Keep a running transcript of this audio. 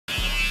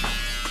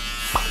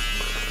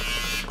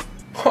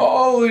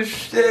Oh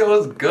shit,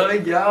 what's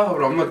good, y'all?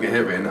 Hold on, I'm looking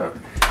here right now.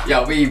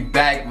 Yo, we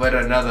back with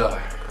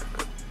another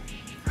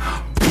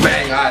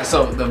bang. Alright,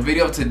 so the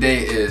video today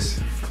is,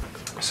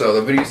 you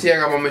see I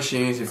got my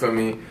machines, you feel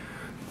me?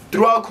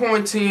 Throughout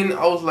quarantine,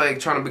 I was like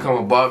trying to become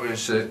a barber and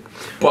shit,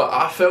 but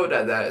I failed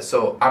at that,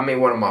 so I made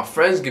one of my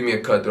friends give me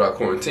a cut throughout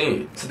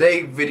quarantine.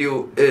 Today's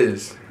video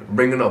is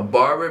bringing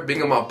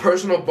my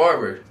personal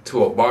barber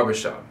to a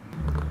barbershop.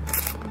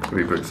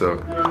 Be quick, so,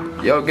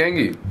 yo,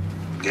 Gangy.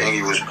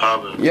 Gangy was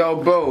poppin'. Yo,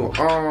 bro,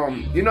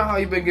 you know how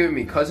you been giving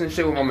me cuts and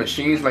shit with my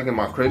machines, like in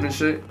my crib and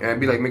shit, and I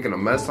be like making a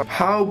mess?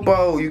 How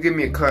about you give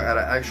me a cut at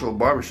an actual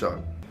barbershop?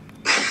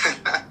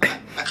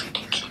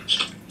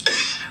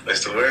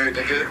 What's the word,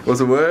 nigga? What's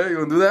the word? You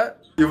wanna do that?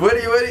 You with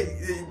it?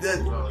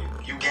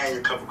 You gain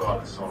your cup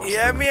regardless. So y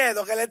el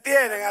miedo que le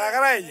tienen a la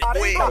greña. I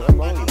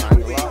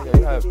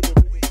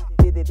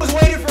was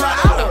waiting for an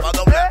hour.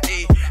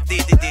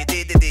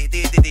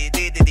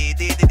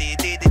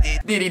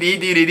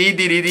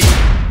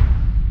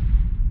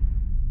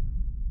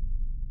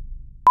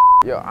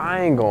 Yo,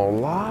 I ain't gonna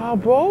lie,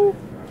 bro.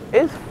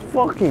 It's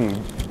fucking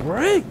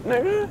brick,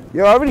 nigga.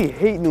 Yo, I really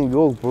hate New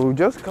York, bro.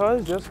 Just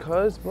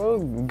cause, bro.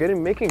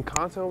 Making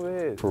content over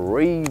here is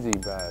crazy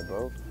bad,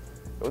 bro.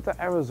 What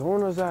the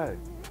Arizona's at?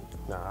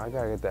 Nah, I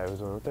gotta get the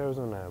Arizona. What the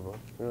Arizona at, bro?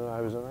 You know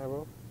Arizona at,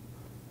 bro?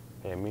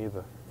 Yeah, me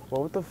either.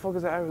 Well, what the fuck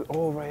is that Arizona?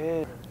 Oh, right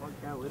here. Fuck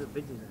that, where the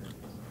bitches at?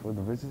 Where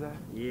the bitches at?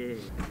 Yeah.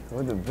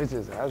 Where the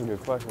bitches at? That's a good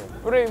question.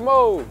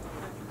 Primo!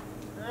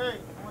 Hey,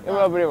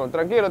 Primo.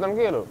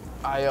 Tranquilo.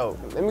 Alright, yo,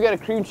 let me get a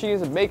cream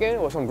cheese and bacon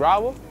or some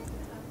grabber.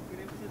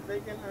 cream cheese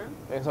bacon,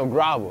 And some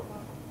grabber.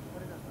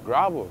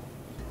 Grabber?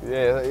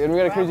 Yeah, let me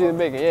get a cream cheese and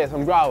bacon. Yeah,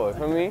 some grabber.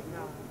 Feel me?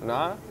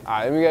 Nah?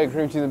 Alright, let me get a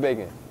cream cheese and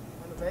bacon. On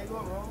the bagel,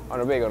 bro? On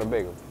the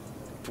bagel.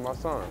 For my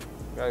son.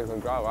 Gotta get some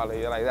grabber. I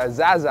like that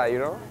Zaza, you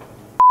know?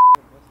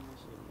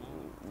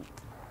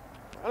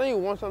 I know you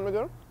want something,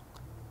 nigga.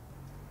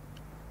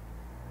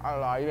 I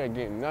lie, you ain't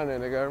getting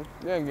nothing, nigga.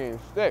 You ain't getting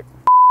stick.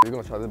 We're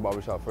gonna try this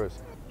barbershop first.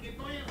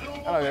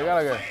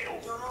 Gotta.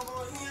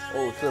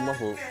 Oh shit, my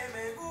fault.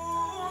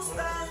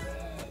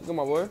 Good,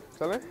 my boy.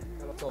 Selling,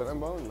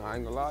 bro. Nah, I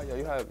ain't gonna lie. Yo,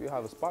 you have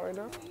a spot right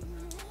now? A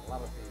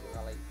lot of things. I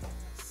like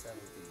 7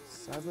 things.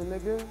 7,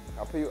 nigga?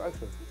 I'll pay you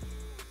extra. Nah,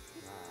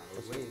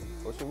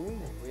 What you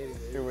mean? waiting.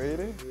 You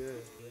waiting? Yeah.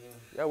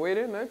 Y'all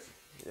waiting next?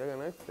 Y'all got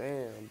next?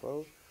 Damn,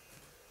 bro.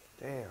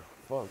 Damn,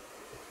 fuck.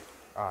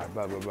 Alright,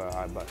 bye.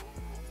 Alright, bye.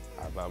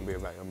 Alright, bye. I'm being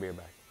back.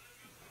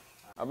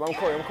 I'm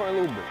calling a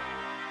little bit.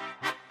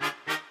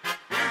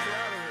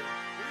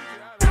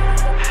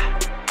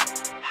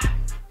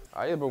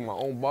 I just bring my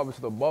own barber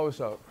to the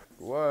barbershop.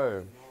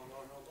 Word.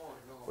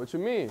 What you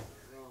mean?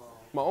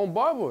 My own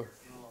barber?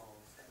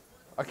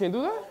 I can't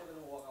do that?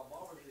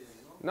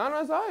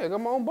 No, it's alright. I got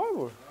my own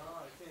barber.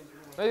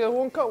 Hey,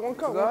 one cut.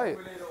 It's alright.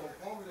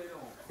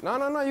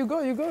 No, you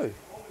good.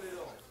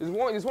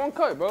 It's one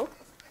cut, bro.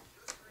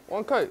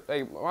 One cut.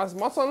 Hey, my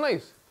son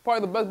nice.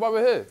 Probably the best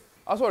barber here.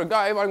 I swear to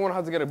God, everybody gonna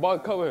have to get a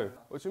barber cut here.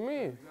 What you mean?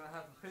 You're gonna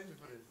have to pay me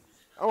for this.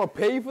 I'm gonna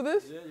pay you for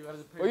this? Yeah, you gotta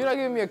pay Well, you're not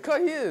giving me a cut,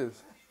 he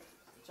is.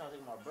 You trying to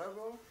take my bread,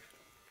 bro?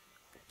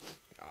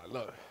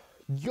 Look.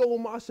 Yo,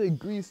 my shit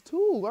grease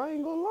too. I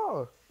ain't gonna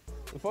lie.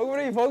 You fuck with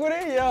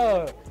it,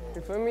 yeah.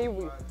 You feel me?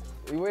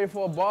 We waiting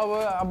for a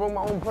barber. I brought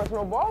my own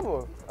personal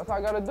barber. That's what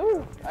I gotta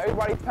do.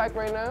 Everybody packed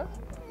right now.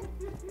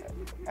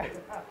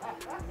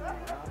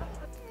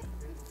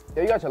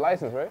 Yo, you got your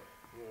license, right?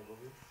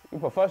 You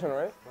professional,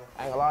 right?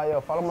 I ain't gonna lie,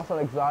 yo, follow my son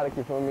Exotic,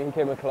 you feel me? He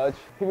came in clutch.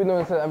 He been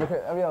doing shit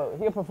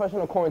he a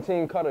professional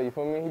quarantine cutter, you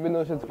feel me? He been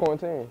doing shit to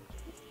quarantine.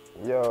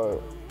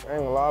 Yo, I ain't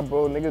gonna lie,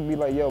 bro. Niggas be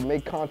like, yo,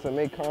 make content.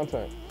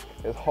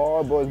 It's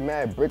hard, bro. It's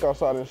mad. Brick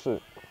outside and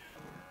shit.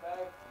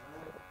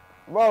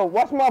 Bro,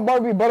 watch my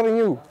barber be better than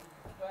you.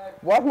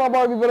 I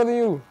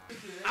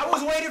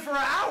was waiting for an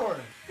hour.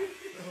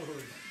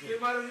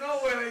 Came out of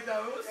nowhere like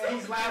that. And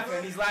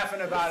he's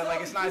laughing about it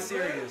like it's not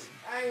serious.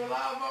 I ain't gonna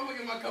lie, I'm gonna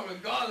get my cup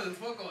regardless.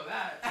 Fuck all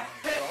that.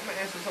 So I'm gonna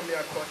answer some of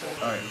y'all questions.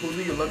 Alright, who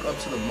do you look up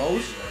to the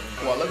most?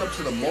 Well, I look up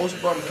to the most,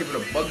 bro. I'm gonna keep it a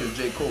buck is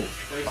J. Cole.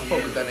 I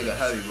fuck with that nigga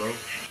heavy, bro.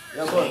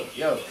 Yo, look, it's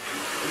gonna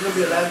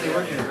be the last day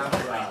working.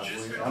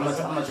 I'm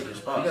gonna take your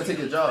spot. You gonna take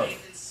your job.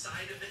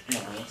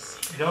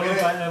 Yo me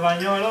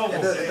bañó el ojo.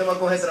 Este va a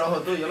coger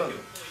trabajo tuyo, loco.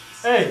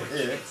 Ey,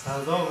 Yeah.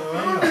 saltó,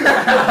 weón.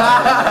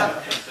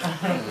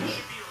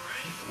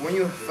 When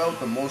you felt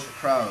the most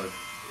proud?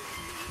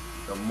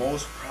 The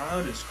most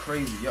proud is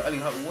crazy. Yo, Ellie,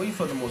 when you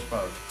felt the most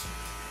proud?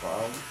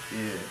 Proud?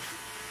 Yeah.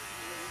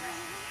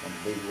 When the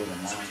baby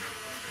wasn't mine.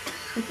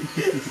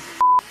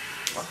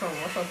 My son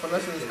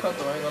finessing his cut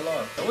though, I ain't gonna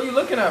lie. What you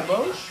looking at,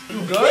 bro?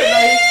 You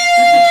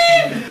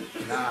good?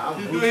 Nah,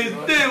 I'm Doing his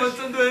thing, my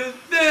son doing his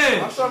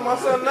thing. My son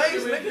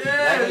nice, nigga.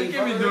 Yeah, you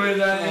can't be doing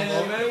that,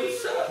 man.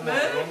 What's up,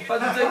 man? About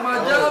to take my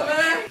job,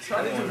 man. I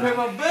need to pay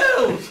my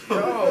bills. Yo,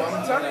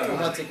 I'm telling you.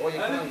 gonna take all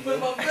your I need to pay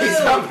my I'm bills.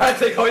 about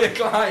to take all your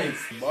clients.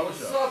 What's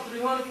Barbershop. up,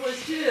 300 for a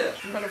chair?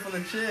 200 for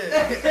the chair.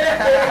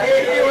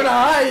 He wanna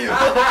hire you. I'm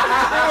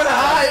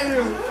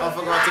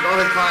fucking gonna take all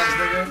his clients,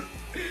 nigga.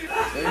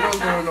 Yeah, You know what's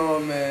going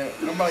on, man?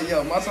 I'm about,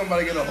 yo, my son about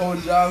to get a whole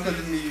job because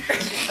of me.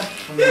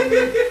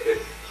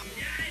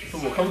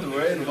 Come through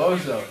right in the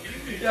barbershop.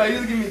 Yeah, he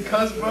was giving me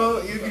cuss, bro.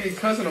 He was giving me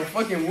cuss in a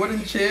fucking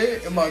wooden chair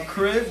in my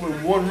crib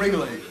with one ring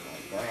light.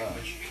 I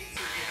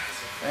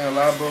ain't gonna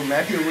lie, bro.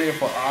 Man, I been waiting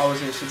for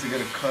hours and shit to get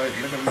a cut.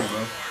 Look at me,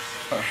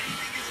 bro.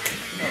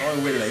 I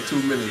only waited like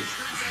 2 minutes.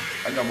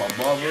 I got my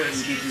barber and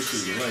you did this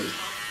shit right.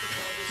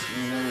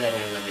 You know you gotta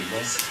wait on me, bro.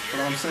 That's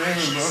what I'm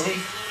saying, bro.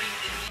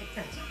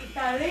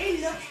 Está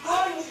lindo,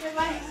 coño, qué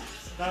vaina.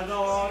 Está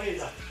todo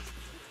ahorita.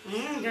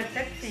 Qué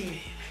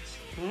sexy.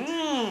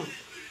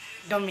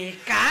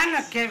 Dominicano,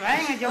 qué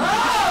vaina. Yo... ¡Oh,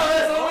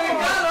 es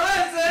dominicano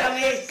ese!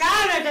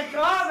 Dominicano, este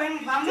joven,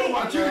 vamos.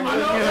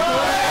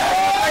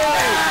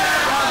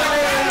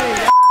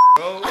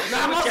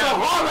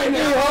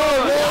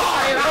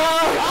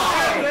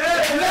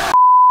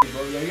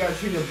 Bro, you gotta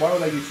treat your barber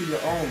like you treat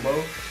your own,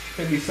 bro.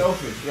 Can't be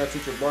selfish. You gotta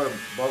treat your barber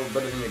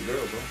better than your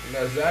girl, bro. And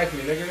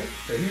exactly, nigga.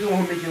 Cause he's the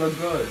one who make you look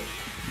good.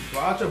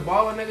 Without your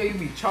barber, nigga, you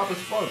be chopped as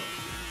fuck.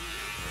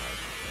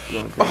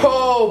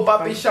 Oh,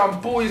 papi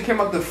shampoo, he just came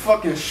out the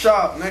fucking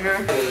shop,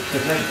 nigga.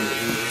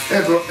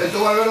 Estos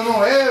barberos no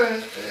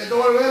beben, estos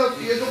barberos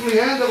y estos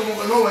clientes como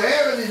que no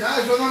beben ni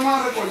nada, eso nada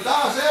más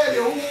recortar,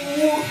 serio,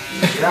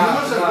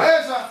 una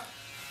cerveza,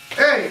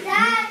 ey,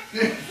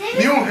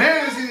 ni un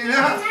Hennessy ni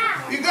nada,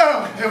 y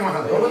claro, qué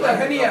malo. What the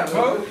Henny at,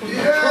 bro?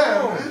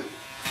 Yeah, man.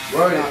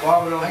 Right,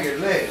 barber don't get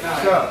lit.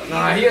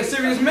 Nah, he a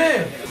serious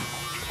man.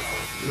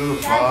 Little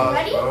Foz,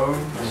 Ready? bro.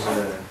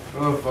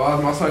 Little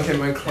Foz, my son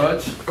came in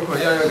clutch.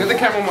 Okay, yo, get the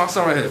camera on my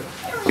son right here.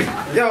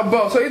 Yo,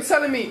 bro, so you're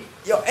telling me,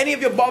 yo, any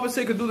of your barbers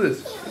here could do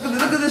this? Look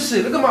at this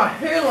shit. Look at my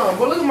hairline,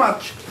 bro. Look at my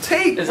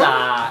tape, bro. It's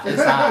hot.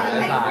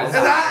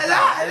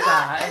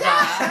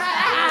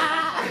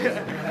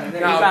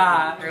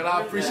 Nah,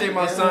 I appreciate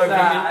my son.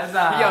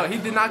 Yo, he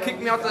did not kick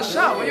me out the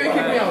shop. Why you ain't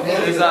kick me out,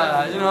 bro?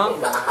 You know?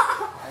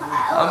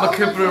 I'm gonna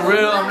keep it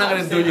real. I'm not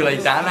gonna do you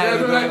like that. I'm not gonna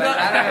do you like that.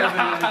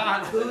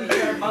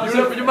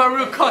 You're my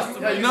real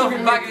customer, you know,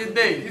 from back in the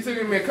day. You still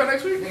giving me a cut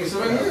next week?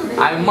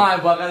 I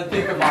might, but I gotta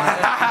think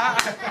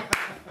about it.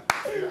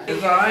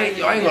 It's alright,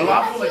 yo, I ain't gonna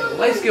lie, I feel like a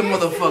light-skinned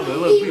motherfucker.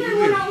 Look,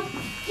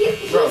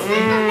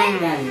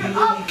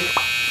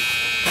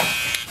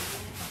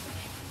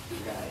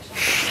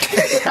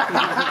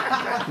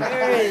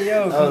 Hey,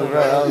 yo. That was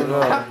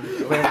wrong.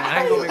 I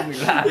ain't gonna make me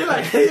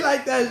laugh. He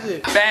like that shit.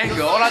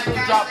 Banger, all I do is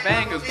drop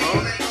bangers, bro.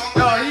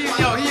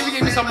 He even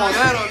gave me some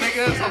Modelo,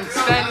 nigga, some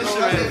Spanish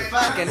shit.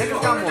 Okay,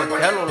 niggas got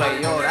Modelo,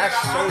 like, yo, that's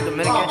so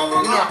Dominican. You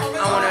know,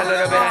 I want a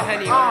little bit of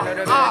Henny,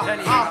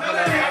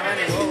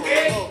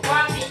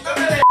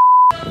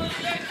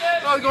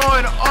 What's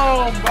going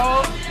on,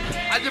 bro?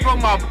 I just brought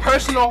my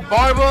personal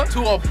barber to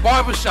a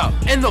barbershop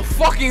in the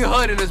fucking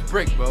hood in this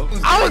brick, bro.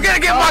 I was gonna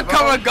get my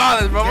cut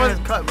regardless, bro.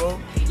 Cut, bro.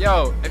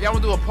 Yo, if y'all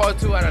wanna do a part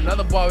 2 at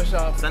another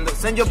barbershop,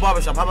 Send your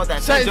barbershop. How about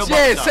that? Send your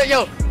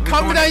barbershop.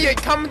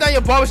 comment down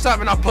your barbershop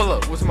and I'll pull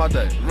up. What's my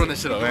day? Run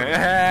this shit up,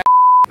 man.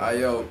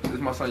 Yo, this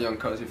is my son Young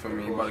Cuts. He for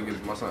me. He about to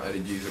give my son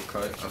Eddie G's a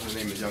cut. His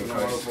name is Young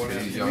Cuts.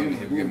 He's young.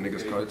 He'll give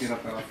niggas cuts.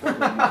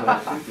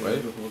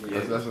 Right?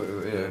 That's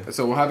yeah.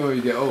 So what happens when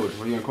you get old?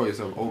 What are you gonna call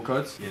yourself? Old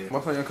Cuts? Yeah. My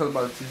son Young Cuts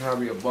about to teach me how to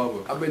be a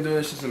barber. I've been doing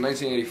this shit since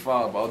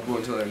 1985, but I was born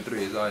until I'm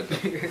 3. It's alright.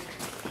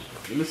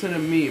 Listen to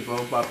me, bro,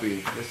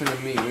 papi. Listen to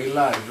me.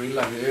 Relax. You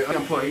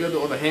gotta do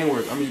all the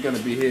handwork. I'm just gonna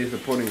be here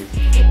supporting you.